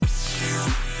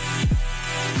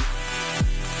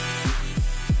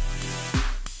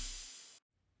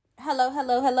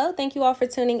Hello. Thank you all for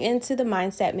tuning into the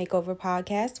Mindset Makeover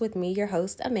podcast with me, your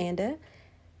host, Amanda.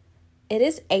 It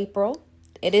is April.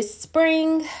 It is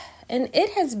spring, and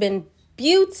it has been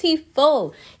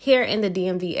beautiful here in the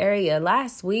DMV area.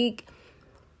 Last week,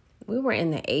 we were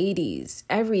in the 80s.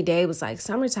 Every day was like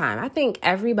summertime. I think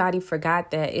everybody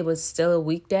forgot that it was still a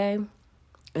weekday,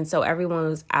 and so everyone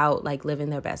was out like living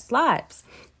their best lives.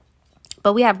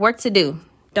 But we have work to do,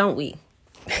 don't we?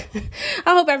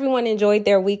 I hope everyone enjoyed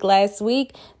their week last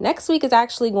week. Next week is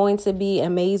actually going to be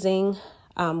amazing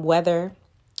weather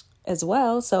as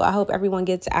well. So I hope everyone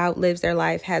gets out, lives their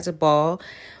life, has a ball.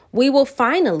 We will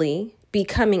finally be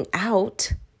coming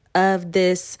out of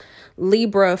this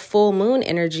Libra full moon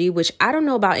energy, which I don't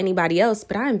know about anybody else,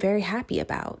 but I am very happy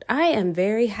about. I am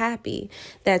very happy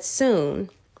that soon,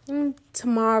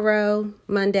 tomorrow,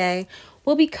 Monday,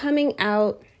 we'll be coming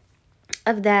out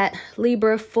of that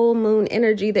Libra full moon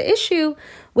energy. The issue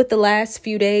with the last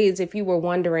few days, if you were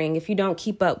wondering, if you don't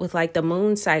keep up with like the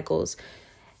moon cycles,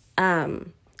 there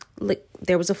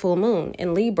was a full moon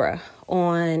in Libra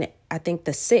on, I think,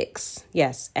 the 6th.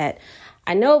 Yes,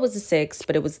 I know it was the 6th,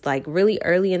 but it was like really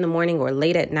early in the morning or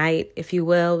late at night, if you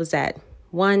will. It was at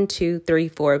 1, 2, 3,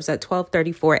 4. It was at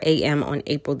 12:34 a.m. on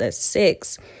April the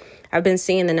 6th. I've been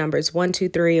seeing the numbers 1, 2,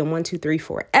 3 and 1, 2, 3,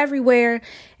 4 everywhere.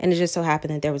 And it just so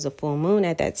happened that there was a full moon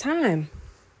at that time.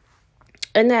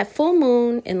 And that full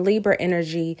moon in Libra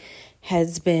energy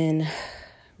has been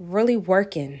really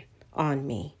working on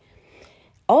me.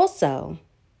 Also,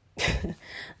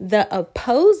 the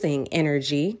opposing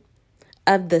energy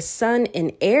of the sun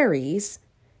in Aries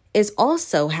is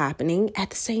also happening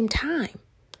at the same time.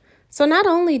 So not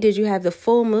only did you have the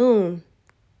full moon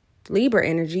Libra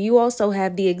energy, you also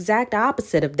have the exact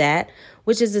opposite of that,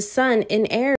 which is the sun in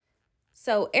Aries.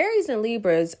 So Aries and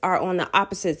Libras are on the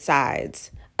opposite sides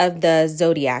of the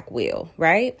zodiac wheel,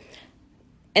 right?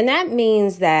 And that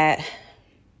means that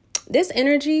this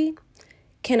energy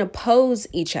can oppose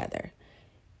each other.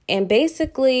 And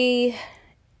basically,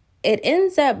 it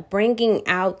ends up bringing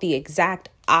out the exact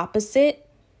opposite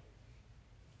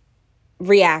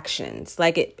reactions.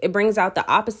 Like it brings out the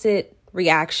opposite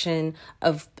reaction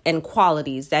of and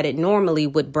qualities that it normally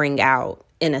would bring out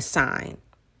in a sign.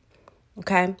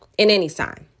 Okay? In any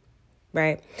sign,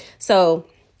 right? So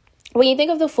when you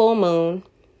think of the full moon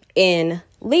in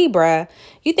Libra,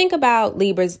 you think about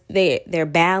Libras, they're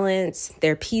balanced,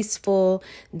 they're peaceful,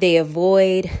 they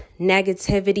avoid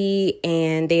negativity,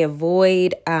 and they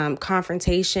avoid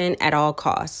confrontation at all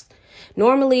costs.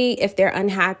 Normally, if they're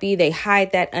unhappy, they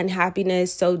hide that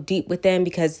unhappiness so deep within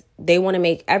because they want to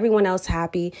make everyone else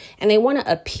happy and they want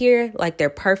to appear like they're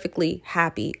perfectly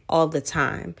happy all the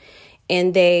time.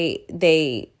 And they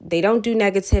don't do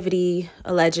negativity,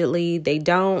 allegedly. They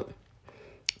don't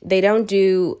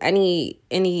do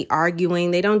any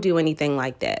arguing. They don't do anything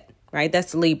like that, right?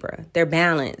 That's Libra. They're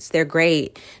balanced. They're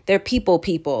great. They're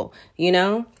people, you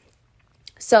know?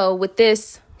 So with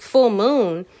this full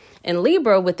moon in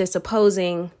Libra, with this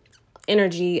opposing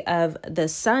energy of the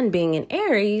sun being in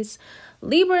Aries,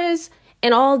 Libras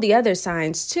and all the other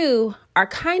signs too are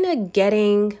kind of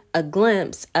getting a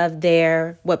glimpse of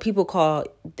their, what people call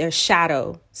their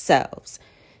shadow selves.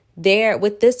 There,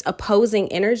 with this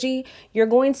opposing energy, you're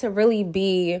going to really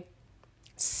be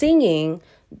seeing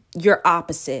your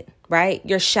opposite, right?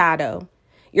 Your shadow,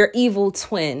 your evil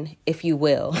twin, if you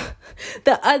will,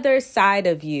 the other side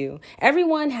of you.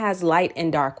 Everyone has light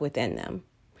and dark within them.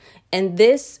 And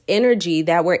this energy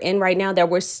that we're in right now, that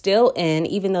we're still in,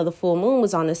 even though the full moon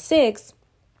was on the 6th,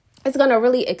 is going to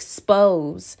really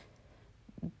expose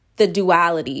the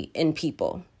duality in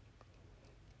people.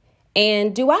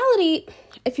 And duality,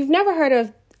 if you've never heard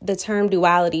of the term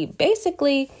duality,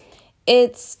 basically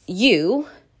it's you,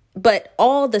 but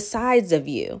all the sides of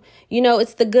you. You know,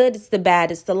 it's the good, it's the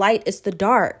bad, it's the light, it's the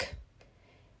dark.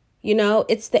 You know,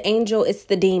 it's the angel, it's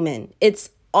the demon.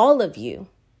 It's all of you.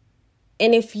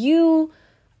 And if you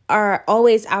are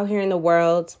always out here in the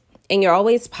world and you're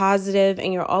always positive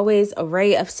and you're always a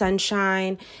ray of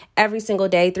sunshine every single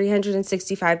day,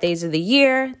 365 days of the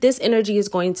year, this energy is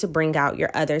going to bring out your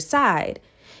other side.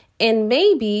 And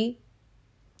maybe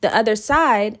the other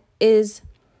side is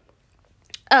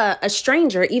a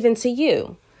stranger even to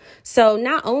you. So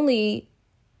not only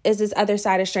is this other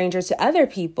side a stranger to other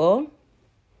people,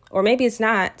 or maybe it's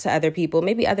not to other people,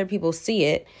 maybe other people see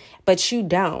it, but you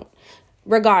don't.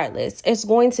 Regardless, it's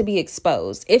going to be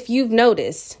exposed. If you've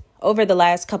noticed over the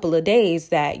last couple of days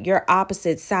that your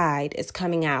opposite side is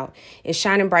coming out, is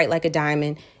shining bright like a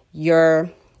diamond, your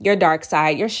dark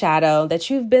side, your shadow that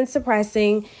you've been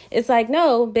suppressing, it's like,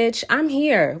 no, bitch, I'm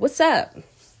here. What's up?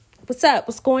 What's up?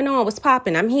 What's going on? What's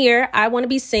popping? I'm here. I want to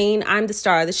be seen. I'm the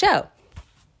star of the show.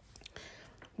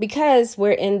 Because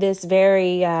we're in this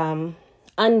very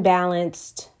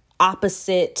unbalanced,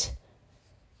 opposite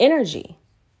energy.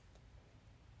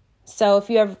 So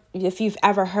if you've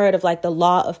ever heard of like the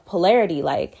law of polarity,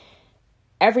 like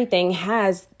everything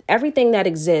that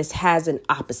exists has an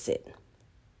opposite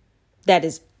that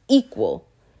is equal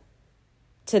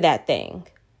to that thing.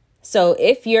 So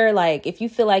if you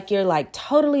feel like you're like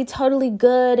totally, totally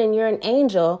good and you're an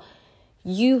angel,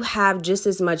 you have just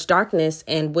as much darkness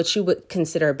and what you would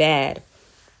consider bad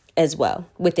as well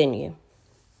within you.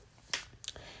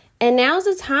 And now's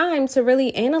the time to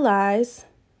really analyze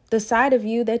the side of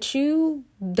you that you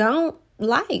don't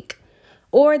like,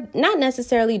 or not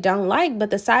necessarily don't like,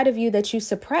 but the side of you that you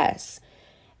suppress.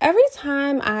 Every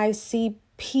time I see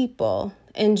people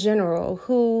in general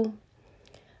who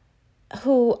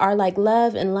are like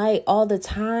love and light all the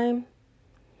time,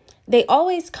 they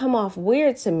always come off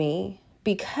weird to me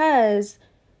because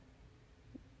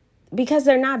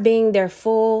they're not being their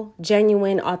full,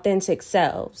 genuine, authentic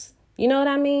selves. You know what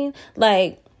I mean?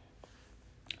 Like,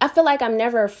 I feel like I'm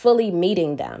never fully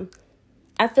meeting them.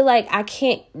 I feel like I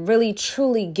can't really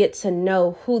truly get to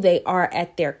know who they are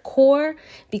at their core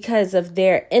because of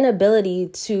their inability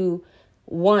to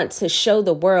want to show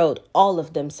the world all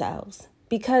of themselves.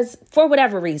 Because for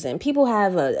whatever reason,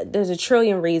 there's a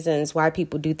trillion reasons why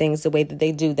people do things the way that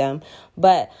they do them.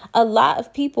 But a lot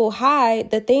of people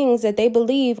hide the things that they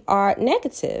believe are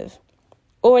negative,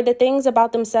 or the things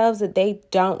about themselves that they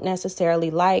don't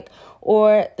necessarily like,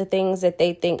 or the things that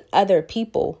they think other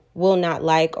people will not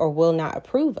like or will not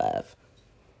approve of.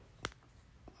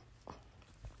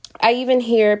 I even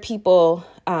hear people,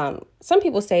 some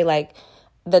people say like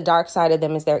the dark side of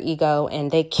them is their ego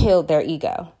and they killed their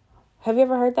ego. Have you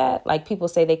ever heard that? Like people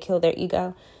say they killed their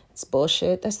ego. It's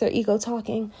bullshit. That's their ego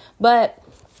talking. But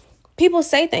people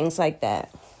say things like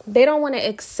that. They don't want to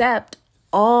accept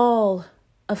all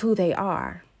of who they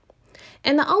are.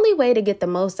 And the only way to get the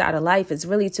most out of life is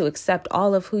really to accept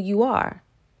all of who you are.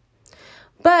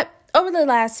 But over the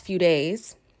last few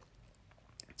days,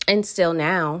 and still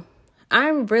now,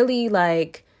 I'm really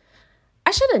like,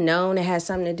 I should have known it had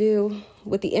something to do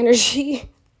with the energy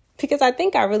because I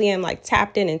think I really am like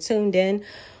tapped in and tuned in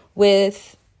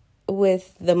with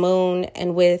the moon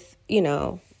and with,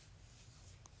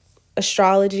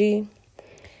 astrology.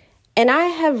 And I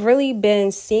have really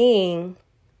been seeing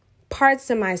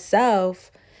parts of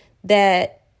myself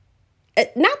that,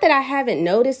 not that I haven't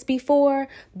noticed before,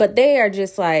 but they are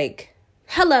just like,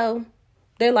 hello.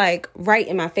 They're like right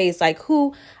in my face, like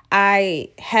who I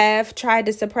have tried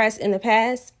to suppress in the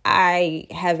past. I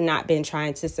have not been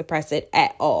trying to suppress it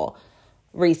at all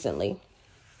recently.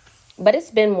 But it's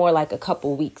been more like a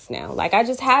couple weeks now. Like I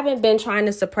just haven't been trying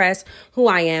to suppress who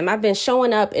I am. I've been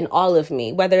showing up in all of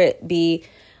me, whether it be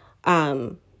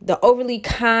the overly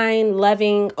kind,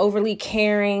 loving, overly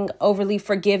caring, overly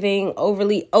forgiving,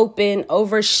 overly open,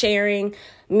 oversharing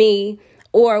me,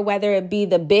 or whether it be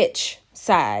the bitch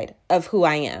side of who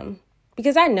I am.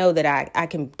 Because I know that I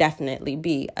can definitely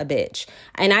be a bitch.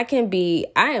 And I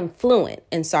am fluent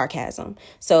in sarcasm.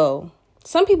 So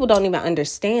some people don't even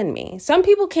understand me. Some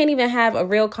people can't even have a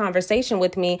real conversation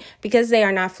with me because they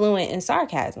are not fluent in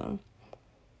sarcasm.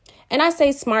 And I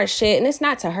say smart shit, and it's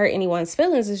not to hurt anyone's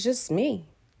feelings. It's just me.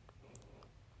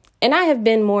 And I have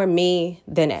been more me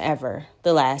than ever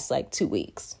the last 2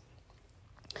 weeks.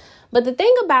 But the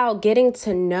thing about getting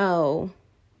to know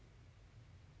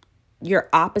your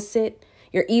opposite,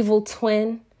 your evil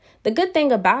twin, the good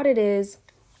thing about it is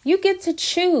you get to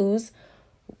choose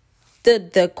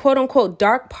the quote unquote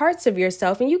dark parts of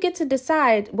yourself, and you get to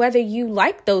decide whether you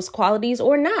like those qualities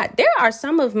or not. There are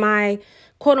some of my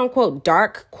quote unquote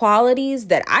dark qualities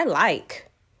that I like.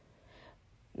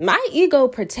 My ego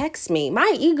protects me.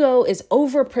 My ego is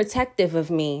overprotective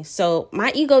of me. So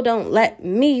my ego don't let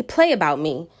me play about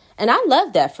me. And I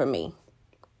love that for me.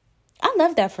 I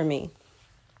love that for me.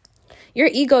 Your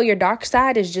ego, your dark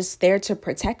side is just there to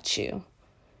protect you.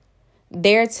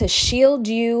 There to shield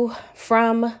you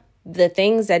from the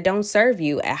things that don't serve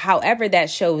you, however that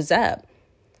shows up.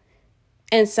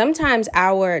 And sometimes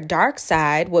our dark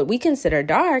side, what we consider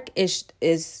dark,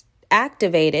 is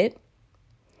activated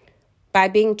by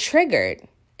being triggered,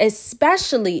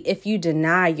 especially if you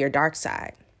deny your dark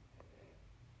side.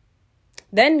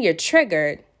 Then you're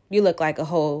triggered, you look like a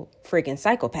whole freaking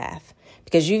psychopath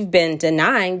because you've been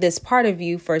denying this part of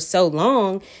you for so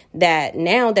long that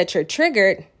now that you're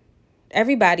triggered,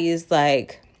 everybody is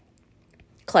like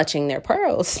clutching their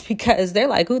pearls because they're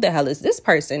like, who the hell is this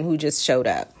person who just showed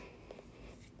up?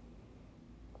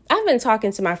 I've been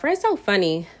talking to my friend. So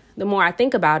funny. the more I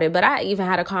think about it. But I even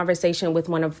had a conversation with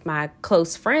one of my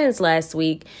close friends last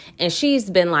week, and she's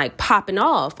been like popping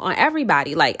off on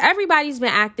everybody. Like everybody's been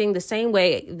acting the same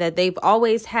way that they've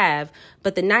always have.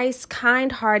 But the nice,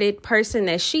 kind-hearted person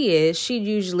that she is, she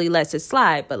usually lets it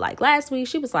slide. But like last week,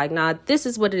 she was like, nah, this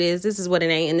is what it is. This is what it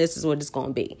ain't. And this is what it's going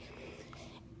to be.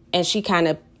 And she kind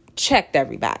of checked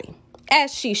everybody,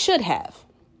 as she should have.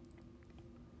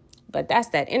 But that's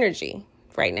that energy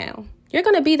right now. You're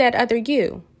going to be that other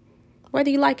you, whether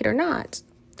you like it or not.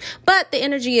 But the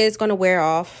energy is going to wear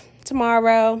off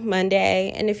tomorrow,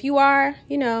 Monday. And if you are,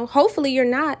 hopefully you're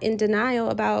not in denial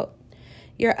about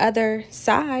your other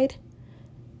side.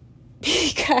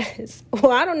 Because,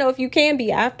 I don't know if you can be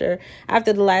after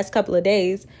the last couple of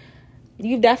days.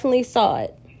 You definitely saw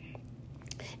it.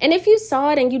 And if you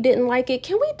saw it and you didn't like it,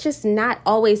 can we just not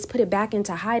always put it back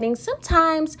into hiding?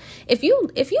 Sometimes if you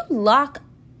lock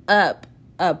up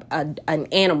an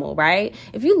animal, right?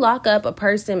 If you lock up a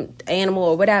person, animal,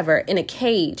 or whatever in a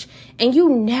cage and you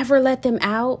never let them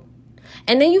out,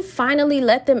 and then you finally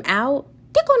let them out,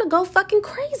 they're going to go fucking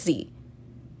crazy.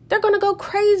 They're going to go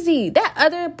crazy. That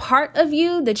other part of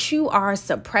you that you are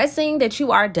suppressing, that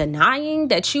you are denying,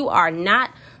 that you are not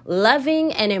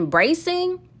loving and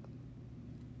embracing,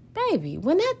 baby,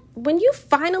 when you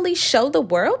finally show the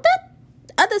world, that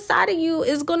other side of you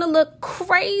is going to look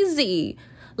crazy.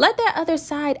 Let that other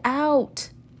side out.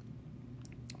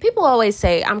 People always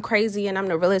say I'm crazy and I'm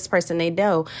the realest person they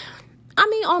know. I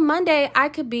mean, on Monday, I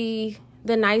could be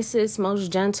the nicest, most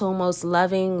gentle, most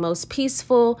loving, most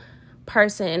peaceful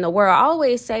person in the world. I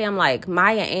always say I'm like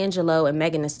Maya Angelou and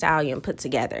Megan Thee Stallion put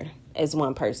together as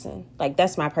one person. Like,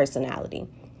 that's my personality.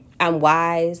 I'm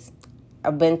wise.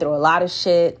 I've been through a lot of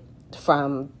shit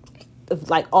from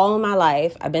like all of my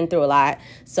life. I've been through a lot.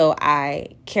 So I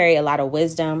carry a lot of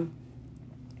wisdom.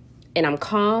 And I'm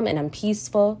calm and I'm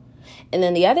peaceful. And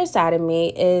then the other side of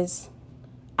me is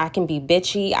I can be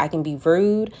bitchy. I can be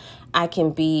rude. I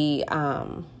can be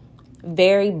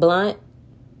very blunt.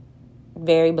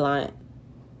 Very blunt.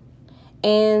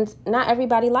 And not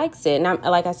everybody likes it. And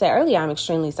like I said earlier, I'm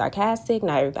extremely sarcastic.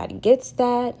 Not everybody gets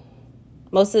that.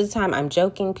 Most of the time I'm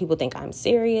joking. People think I'm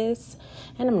serious.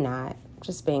 And I'm not. I'm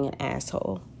just being an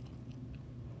asshole.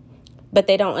 But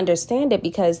they don't understand it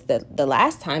because the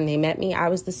last time they met me, I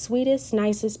was the sweetest,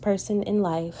 nicest person in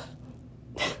life.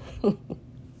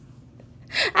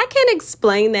 I can't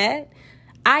explain that.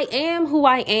 I am who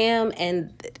I am,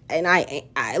 and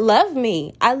I love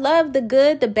me. I love the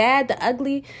good, the bad, the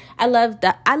ugly. I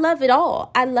love it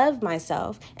all. I love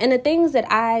myself. And the things that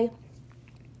I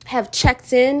have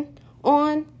checked in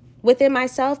on within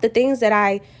myself, the things that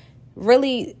I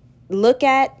really look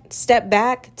at, step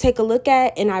back, take a look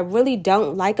at, and I really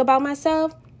don't like about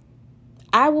myself,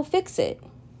 I will fix it.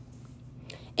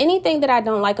 Anything that I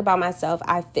don't like about myself,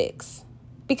 I fix.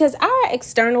 Because our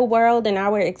external world and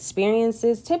our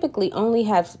experiences typically only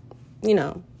have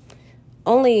to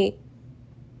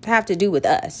do with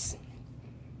us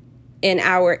and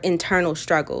our internal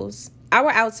struggles.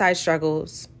 Our outside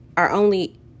struggles are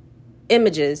only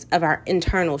images of our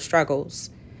internal struggles.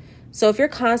 So if you're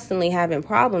constantly having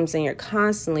problems and you're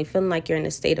constantly feeling like you're in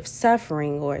a state of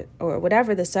suffering or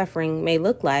whatever the suffering may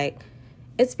look like,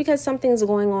 it's because something's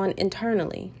going on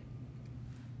internally.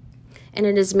 And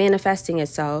it is manifesting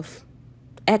itself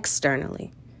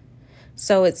externally.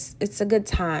 So it's a good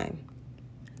time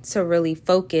to really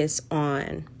focus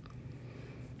on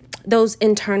those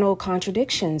internal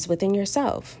contradictions within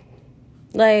yourself.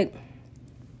 Like,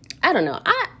 I don't know.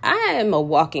 I am a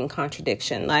walking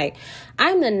contradiction. Like,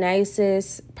 I'm the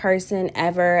nicest person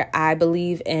ever. I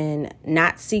believe in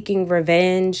not seeking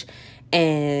revenge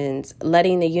and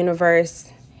letting the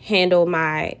universe handle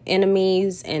my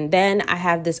enemies. And then I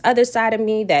have this other side of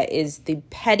me that is the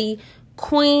petty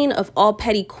queen of all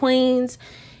petty queens.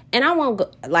 And I won't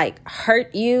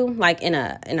hurt you like in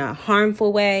a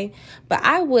harmful way, but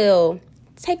I will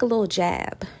take a little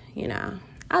jab,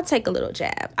 I'll take a little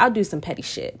jab. I'll do some petty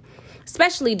shit.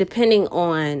 Especially depending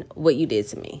on what you did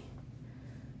to me.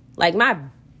 Like my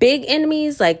big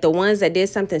enemies, like the ones that did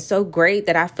something so great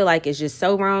that I feel like is just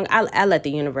so wrong, I let the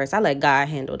universe, I let God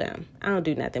handle them. I don't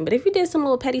do nothing. But if you did some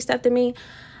little petty stuff to me,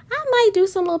 I might do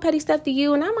some little petty stuff to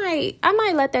you, and I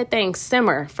might let that thing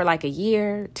simmer for like a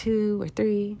year, 2 or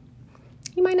 3.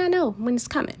 You might not know when it's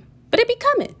coming, but it be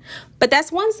coming. But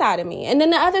that's one side of me. And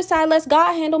then the other side lets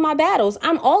God handle my battles.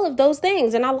 I'm all of those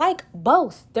things, and I like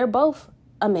both. They're both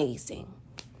amazing.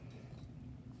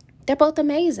 They're both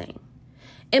amazing.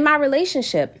 In my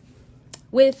relationship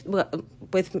with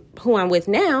who I'm with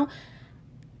now,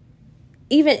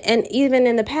 even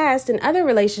in the past and other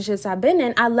relationships I've been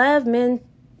in, I love men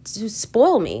to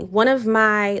spoil me. One of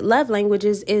my love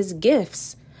languages is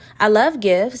gifts. I love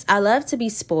gifts. I love to be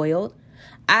spoiled.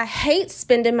 I hate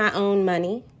spending my own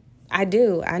money. I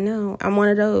do. I know. I'm one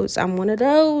of those. I'm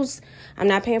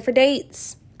not paying for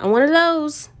dates. I'm one of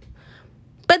those.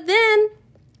 But then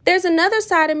there's another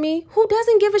side of me who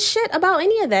doesn't give a shit about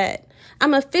any of that.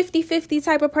 I'm a 50-50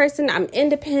 type of person. I'm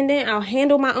independent. I'll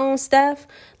handle my own stuff.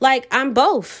 Like, I'm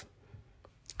both.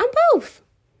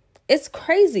 It's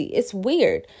crazy. It's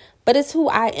weird. But it's who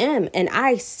I am, and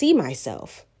I see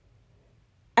myself.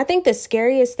 I think the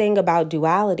scariest thing about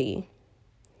duality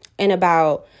and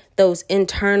about those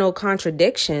internal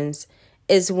contradictions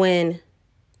is when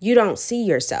you don't see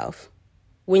yourself,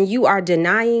 when you are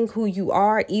denying who you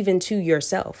are even to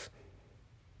yourself.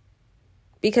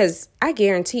 Because I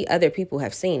guarantee other people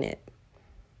have seen it.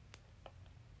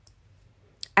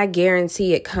 I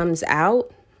guarantee it comes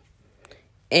out,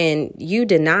 and you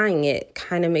denying it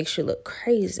kind of makes you look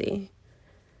crazy.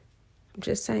 I'm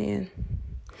just saying.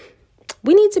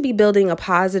 We need to be building a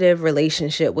positive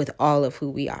relationship with all of who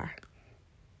we are.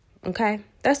 Okay?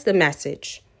 That's the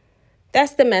message.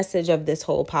 That's the message of this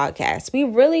whole podcast. We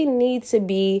really need to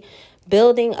be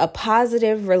building a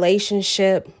positive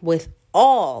relationship with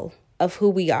all of who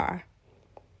we are.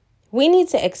 We need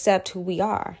to accept who we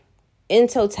are in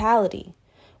totality.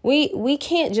 We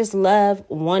can't just love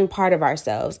one part of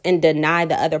ourselves and deny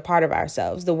the other part of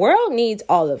ourselves. The world needs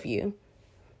all of you.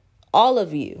 All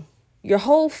of you. Your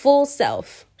whole full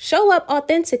self. Show up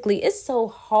authentically. It's so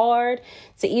hard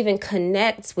to even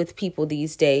connect with people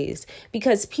these days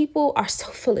because people are so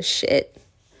full of shit.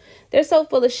 They're so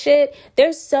full of shit.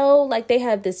 They're so like they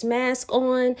have this mask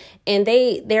on and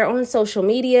they're on social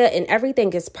media and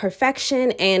everything is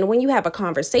perfection. And when you have a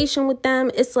conversation with them,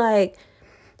 it's like,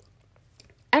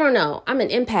 I don't know. I'm an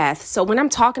empath. So when I'm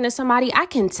talking to somebody, I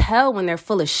can tell when they're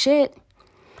full of shit.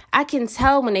 I can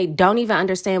tell when they don't even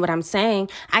understand what I'm saying.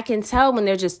 I can tell when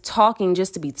they're just talking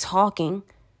just to be talking.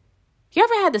 You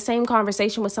ever had the same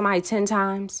conversation with somebody 10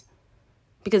 times?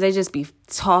 Because they just be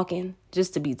talking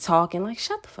just to be talking. Like,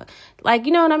 shut the fuck. Like,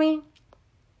 you know what I mean?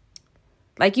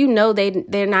 Like, you know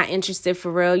they're not interested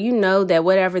for real. You know that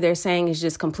whatever they're saying is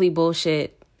just complete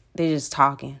bullshit. They're just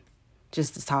talking.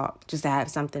 Just to talk. Just to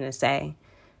have something to say.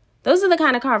 Those are the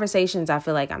kind of conversations I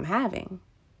feel like I'm having.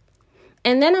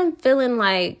 And then I'm feeling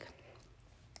like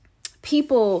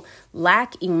people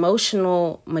lack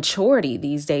emotional maturity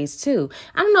these days too.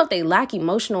 I don't know if they lack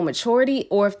emotional maturity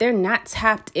or if they're not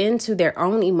tapped into their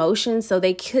own emotions so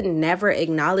they could never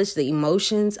acknowledge the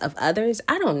emotions of others.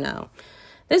 I don't know.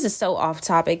 This is so off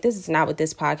topic. This is not what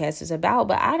this podcast is about,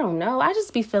 but I don't know. I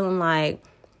just be feeling like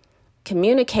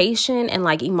communication and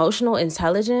like emotional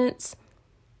intelligence,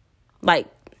 like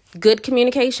good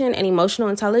communication and emotional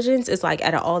intelligence is like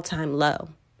at an all-time low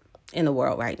in the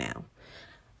world right now.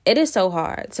 It is so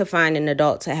hard to find an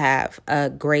adult to have a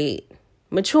great,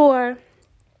 mature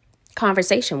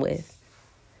conversation with.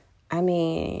 I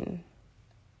mean,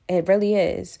 it really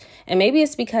is. And maybe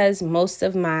it's because most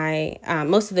of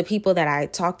the people that I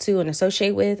talk to and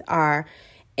associate with are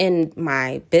in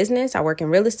my business. I work in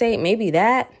real estate. Maybe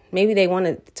they want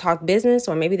to talk business,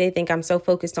 or maybe they think I'm so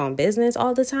focused on business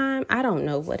all the time. I don't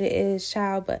know what it is,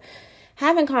 child, but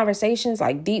having conversations,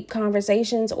 like deep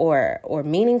conversations or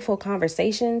meaningful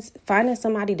conversations, finding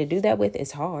somebody to do that with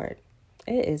is hard.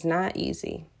 It is not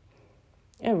easy.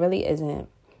 It really isn't.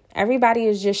 Everybody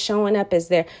is just showing up as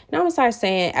their, I'm going to start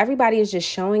saying everybody is just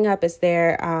showing up as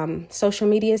their social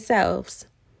media selves.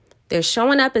 They're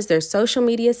showing up as their social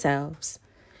media selves.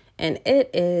 And it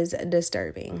is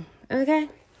disturbing. Okay.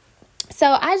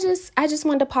 So I just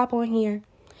wanted to pop on here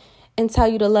and tell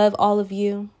you to love all of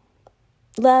you.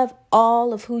 Love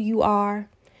all of who you are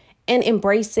and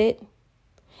embrace it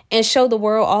and show the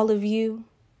world all of you.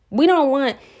 We don't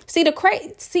want,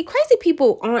 crazy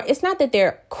people aren't, it's not that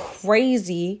they're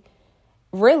crazy,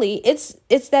 really. It's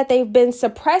that they've been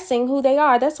suppressing who they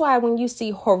are. That's why when you see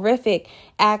horrific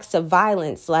acts of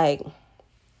violence, like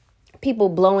people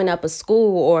blowing up a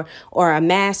school or a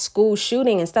mass school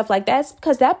shooting and stuff like that, it's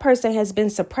because that person has been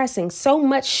suppressing so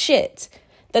much shit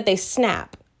that they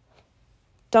snap.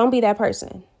 Don't be that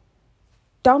person.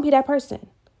 Don't be that person.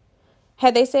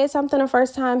 Had they said something the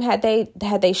first time, had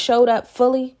they showed up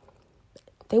fully,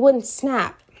 they wouldn't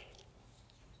snap.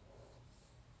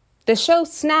 The show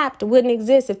Snapped wouldn't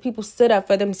exist if people stood up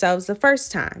for themselves the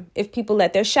first time. If people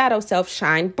let their shadow self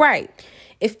shine bright.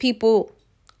 If people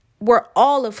were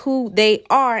all of who they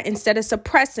are instead of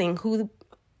suppressing who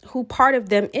part of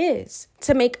them is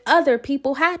to make other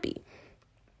people happy.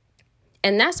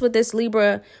 And that's what this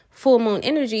Libra full moon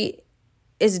energy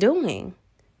is doing.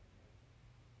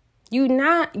 You're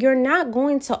not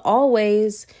going to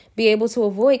always be able to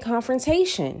avoid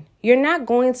confrontation. You're not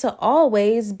going to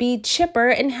always be chipper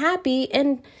and happy,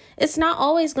 and it's not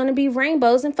always going to be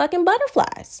rainbows and fucking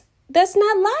butterflies. That's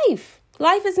not life.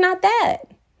 Life is not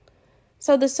that.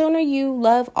 So the sooner you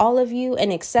love all of you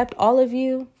and accept all of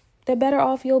you, the better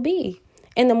off you'll be.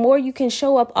 And the more you can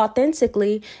show up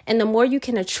authentically, and the more you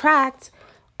can attract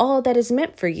all that is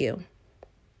meant for you.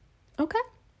 Okay?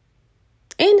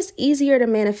 And it's easier to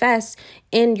manifest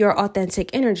in your authentic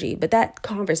energy, but that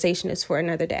conversation is for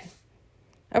another day.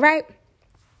 All right?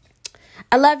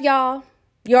 I love y'all.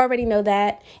 You already know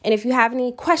that. And if you have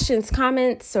any questions,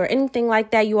 comments, or anything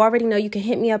like that, you already know you can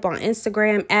hit me up on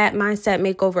Instagram at Mindset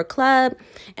Makeover Club.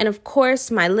 And of course,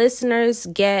 my listeners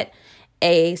get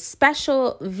a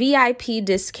special VIP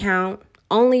discount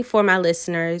only for my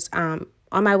listeners on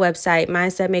my website,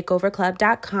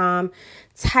 mindsetmakeoverclub.com.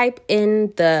 Type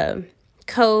in the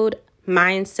code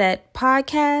Mindset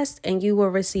Podcast and you will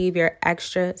receive your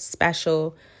extra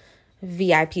special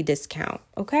VIP discount.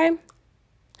 Okay?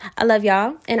 I love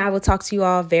y'all, and I will talk to you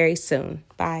all very soon.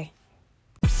 Bye.